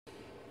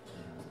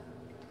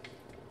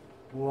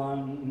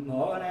One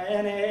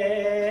morning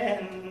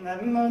in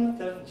the month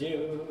of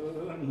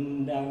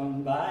June,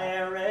 down by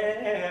a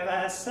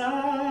riverside,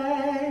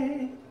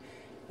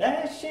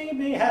 there she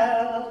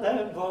beheld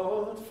a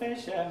bold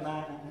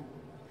fisherman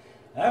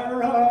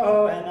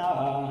a-rowing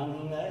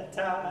on the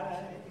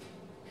tide.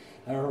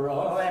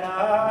 A-rowing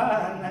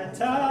on the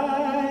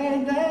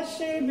tide, there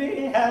she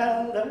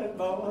beheld a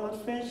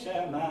bold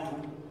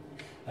fisherman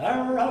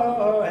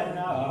a-rowing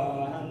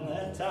on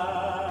the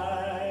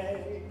tide.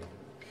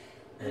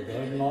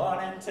 Good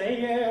morning to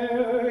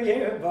you,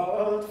 you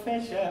bold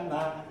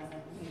fisherman,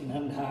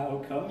 and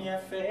how come you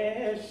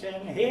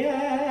fishing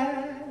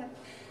here?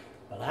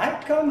 Well,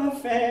 I come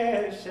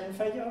a-fishing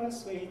for your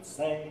sweet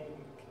sake,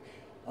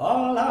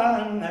 all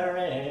on the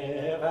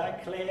river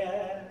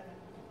clear.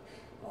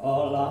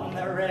 All on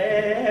the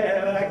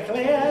river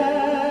clear,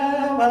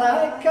 well,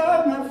 I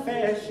come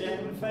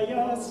a-fishing for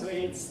your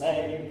sweet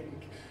sake,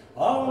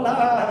 all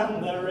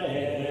on the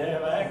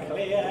river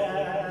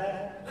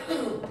clear.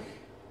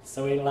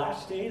 So he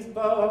lashed his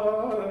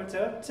boat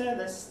up to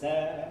the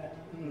stem,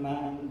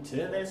 and to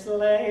this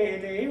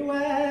lady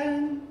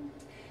went,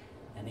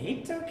 and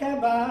he took her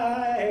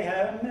by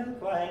her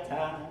milk-white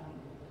hand,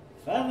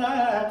 for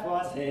that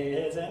was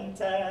his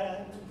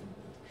intent.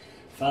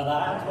 For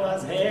that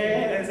was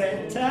his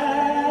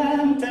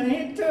intent, and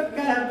he took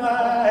her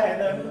by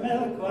the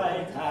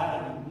milk-white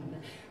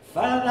hand,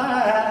 for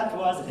that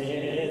was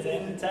his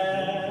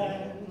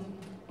intent.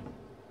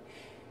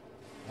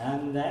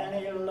 And then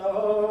he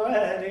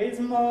lowered his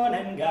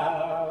morning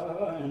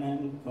gown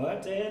and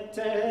put it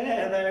to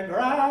the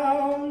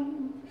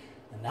ground,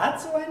 and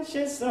that's when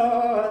she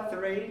saw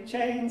 3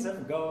 chains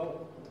of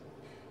gold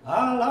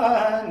all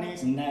on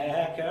his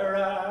neck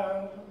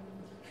around.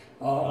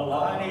 All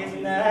on his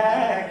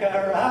neck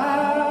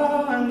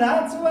around,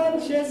 that's when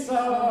she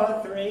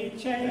saw 3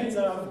 chains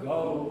of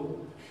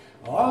gold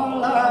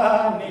all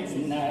on his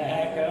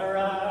neck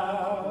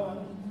around.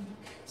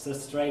 So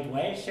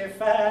straightway she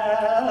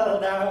fell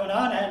down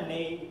on her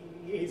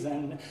knees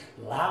and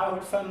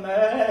loud for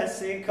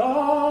mercy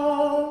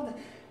called.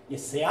 You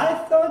see, I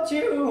thought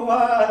you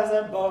was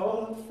a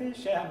bold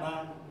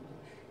fisherman,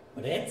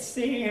 but it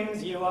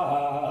seems you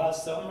are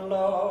some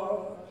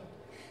lord.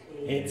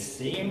 It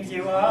seems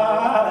you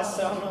are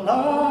some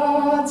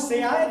lord.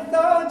 See, I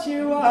thought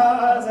you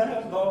was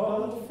a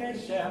bold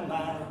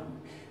fisherman,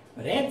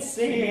 but it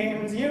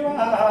seems you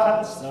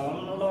are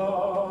some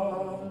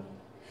lord.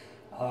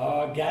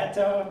 Oh, get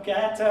up,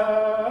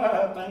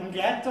 and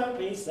get up,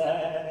 he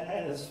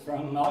says,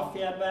 from off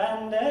your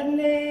bended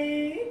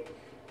knee,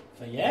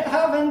 for you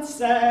haven't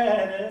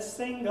said a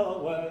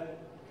single word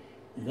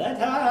that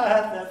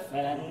hath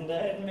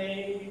offended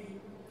me.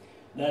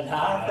 That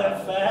hath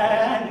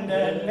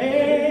offended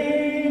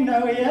me.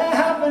 No, you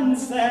haven't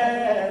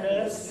said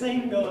a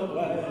single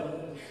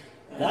word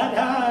that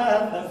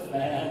hath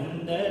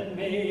offended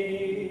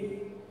me.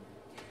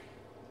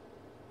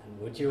 And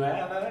would you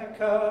ever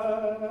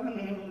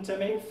come to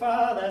me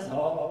Father's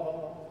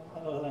hall,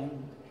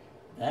 and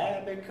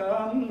there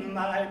become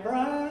my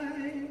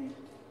bride?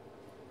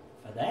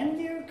 For then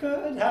you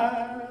could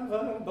have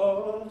a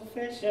bold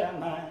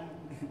fisherman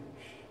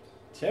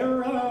to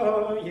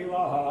row you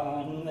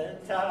on the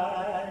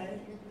tide,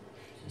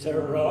 to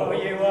row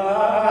you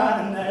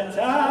on the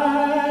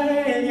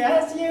tide.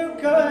 Yes, you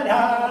could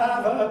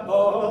have a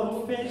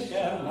bold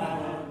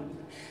fisherman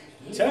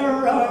to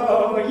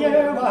row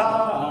you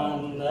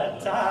on the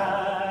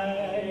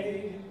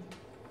tide.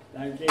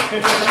 Thank you.